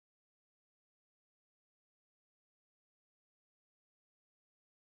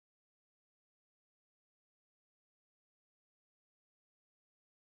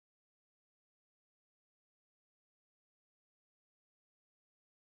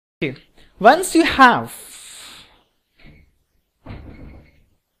Okay. Once you have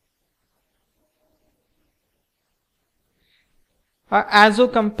an azo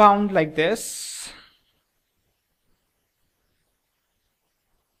compound like this,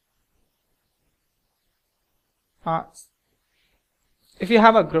 if you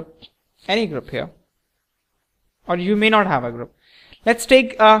have a group, any group here, or you may not have a group, let's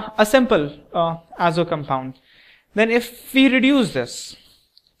take a simple azo compound. Then if we reduce this,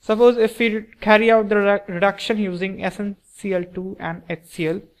 suppose if we carry out the reduction using SnCl2 and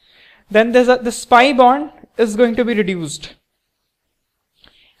HCl, then this pi bond is going to be reduced,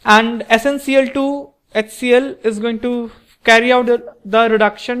 and SnCl2 HCl is going to carry out the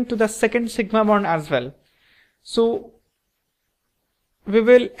reduction to the second sigma bond as well. So we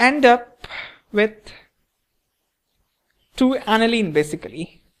will end up with 2 aniline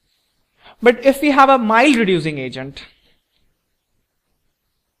basically. But if we have a mild reducing agent,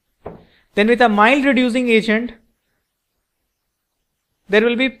 then with a mild reducing agent there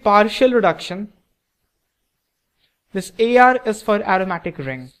will be partial reduction. This AR is for aromatic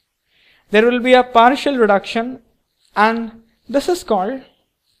ring. There will be a partial reduction, and this is called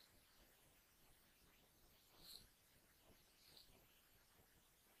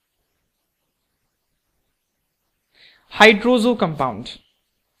hydrozo compound.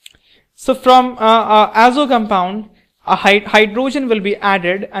 So from azo compound, a hydrogen will be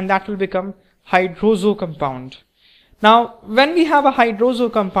added, and that will become hydrozo compound. Now, when we have a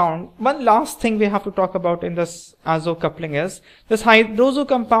hydrozo compound, one last thing we have to talk about in this azo coupling is this hydrozo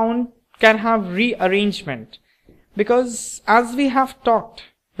compound can have rearrangement, because as we have talked,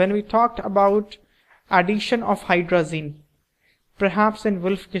 when we talked about addition of hydrazine, perhaps in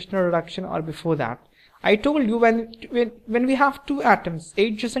Wolff-Kishner reduction or before that, I told you when we have two atoms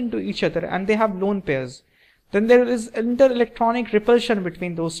adjacent to each other and they have lone pairs, then there is inter-electronic repulsion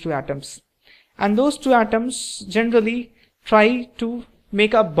between those two atoms. And those two atoms generally try to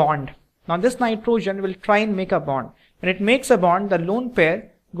make a bond. Now this nitrogen will try and make a bond. When it makes a bond, the lone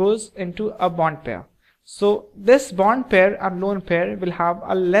pair goes into a bond pair. So this bond pair and lone pair will have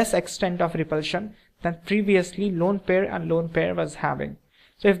a less extent of repulsion than previously lone pair and lone pair was having.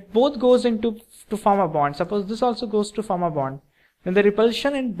 So if both goes into to form a bond, suppose this also goes to form a bond, then the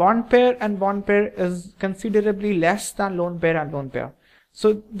repulsion in bond pair and bond pair is considerably less than lone pair and lone pair.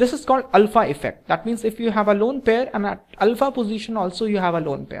 So this is called alpha effect. That means if you have a lone pair and at alpha position also you have a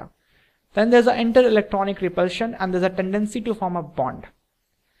lone pair, then there's an inter-electronic repulsion and there's a tendency to form a bond.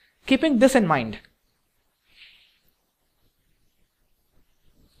 Keeping this in mind,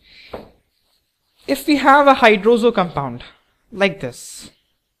 if we have a hydrozo compound like this,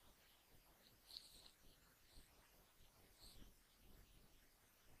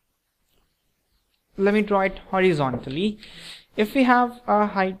 let me draw it horizontally. If we have a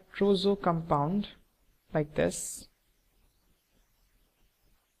hydrozo compound like this,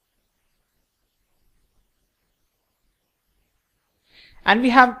 and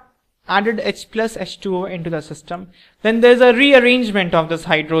we have added H plus H2O into the system, then there's a rearrangement of this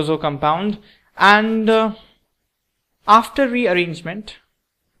hydrozo compound, and after rearrangement,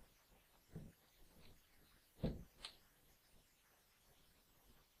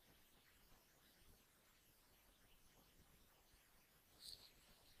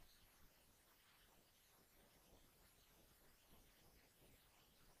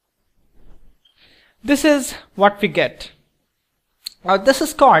 this is what we get. Now this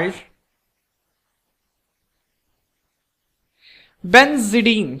is called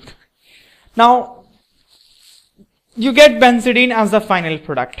benzidine. Now you get benzidine as the final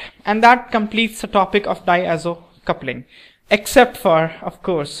product, and that completes the topic of diazo coupling, except for, of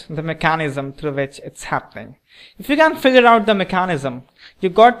course, the mechanism through which it's happening. If you can figure out the mechanism, you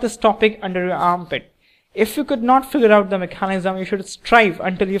got this topic under your armpit. If you could not figure out the mechanism, you should strive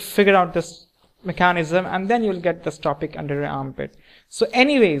until you figure out this mechanism, and then you'll get this topic under your armpit. So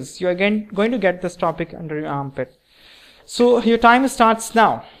anyways, you're again going to get this topic under your armpit. So your time starts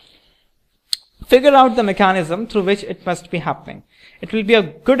now. Figure out the mechanism through which it must be happening. It will be a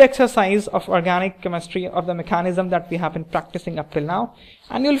good exercise of organic chemistry of the mechanism that we have been practicing up till now,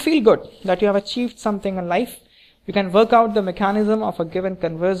 and you'll feel good that you have achieved something in life. You can work out the mechanism of a given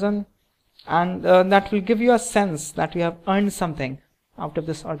conversion, and that will give you a sense that you have earned something out of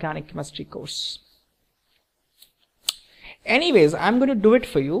this organic chemistry course. Anyways, I'm going to do it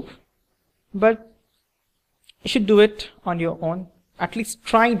for you, but you should do it on your own. At least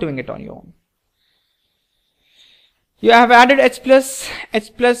try doing it on your own. You have added H plus. H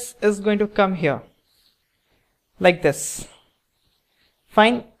plus is going to come here like this.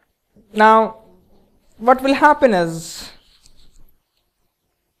 Fine. Now what will happen is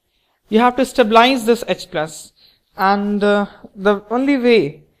you have to stabilize this H plus, and the only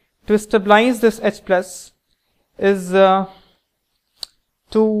way to stabilize this H plus is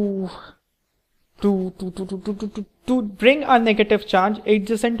to bring a negative charge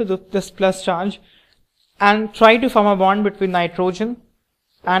adjacent to this plus charge and try to form a bond between nitrogen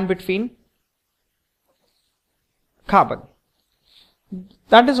and between carbon.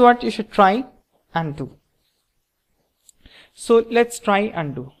 That is what you should try and do. So let's try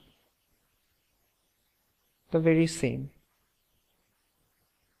and do the very same.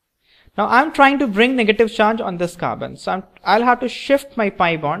 Now I'm trying to bring negative charge on this carbon, so I'll have to shift my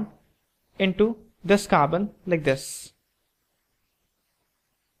pi bond into this carbon like this.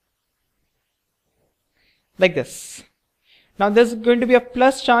 Like this. Now there's going to be a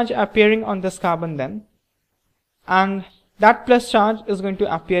plus charge appearing on this carbon then, and that plus charge is going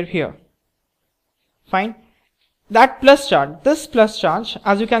to appear here. Fine. That plus charge, this plus charge,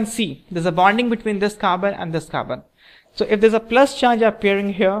 as you can see, there's a bonding between this carbon and this carbon. So if there's a plus charge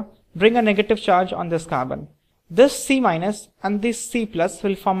appearing here, bring a negative charge on this carbon. This C minus and this C plus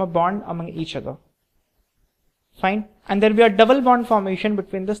will form a bond among each other. Fine. And there will be a double bond formation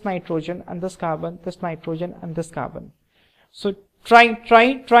between this nitrogen and this carbon, this nitrogen and this carbon. So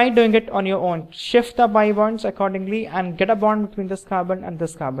try doing it on your own. Shift the pi bonds accordingly and get a bond between this carbon and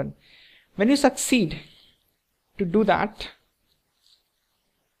this carbon. When you succeed to do that,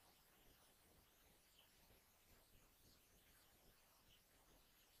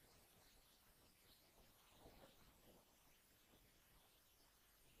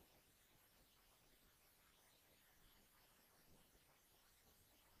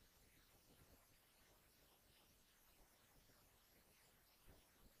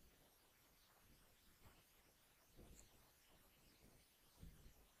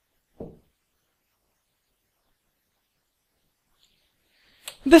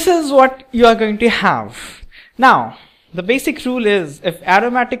 this is what you are going to have. Now, the basic rule is if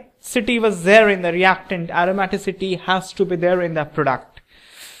aromaticity was there in the reactant, aromaticity has to be there in the product.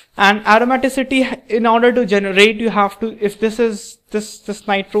 And aromaticity, in order to generate, you have to, if this is this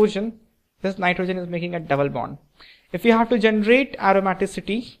nitrogen is making a double bond. If you have to generate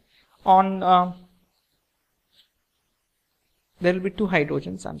aromaticity on, there will be two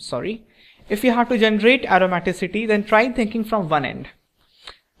hydrogens, I'm sorry. If you have to generate aromaticity, then try thinking from one end.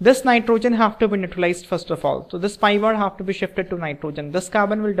 This nitrogen have to be neutralized first of all. So this pi bond have to be shifted to nitrogen. This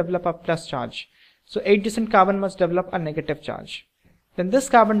carbon will develop a plus charge. So adjacent carbon must develop a negative charge. Then this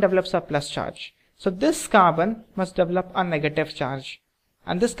carbon develops a plus charge. So this carbon must develop a negative charge.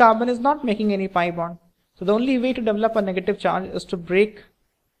 And this carbon is not making any pi bond. So the only way to develop a negative charge is to break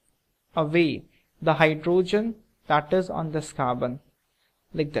away the hydrogen that is on this carbon.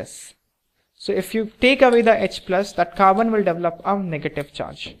 Like this. So if you take away the H plus, that carbon will develop a negative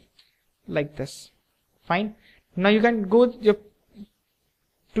charge like this. Fine. Now you can go to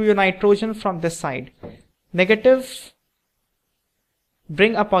your nitrogen from this side. Negative,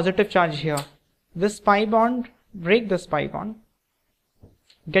 bring a positive charge here. This pi bond, break this pi bond.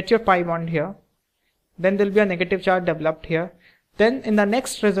 Get your pi bond here. Then there will be a negative charge developed here. Then in the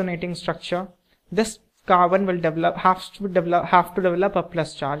next resonating structure, this carbon will have to develop a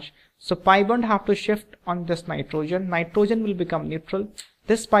plus charge. So pi bond have to shift on this nitrogen. Nitrogen will become neutral.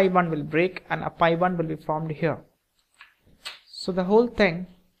 This pi bond will break and a pi bond will be formed here. So the whole thing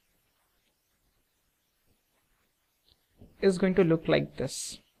is going to look like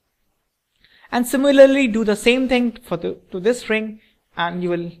this. And similarly do the same thing to this ring, and you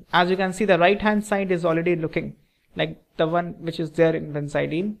will, as you can see, the right hand side is already looking like the one which is there in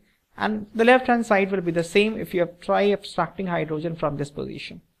benzidine, and the left hand side will be the same if you try abstracting hydrogen from this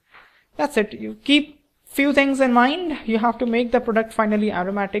position. That's it. You keep few things in mind. You have to make the product finally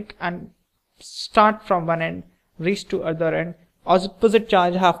aromatic and start from one end, reach to other end. Opposite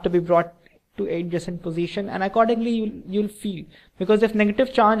charge have to be brought to adjacent position, and accordingly you'll feel, because if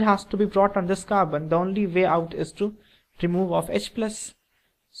negative charge has to be brought on this carbon, the only way out is to remove off H plus.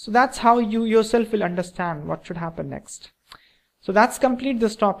 So that's how you yourself will understand what should happen next. So that's complete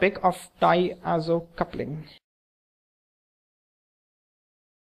this topic of diazo coupling.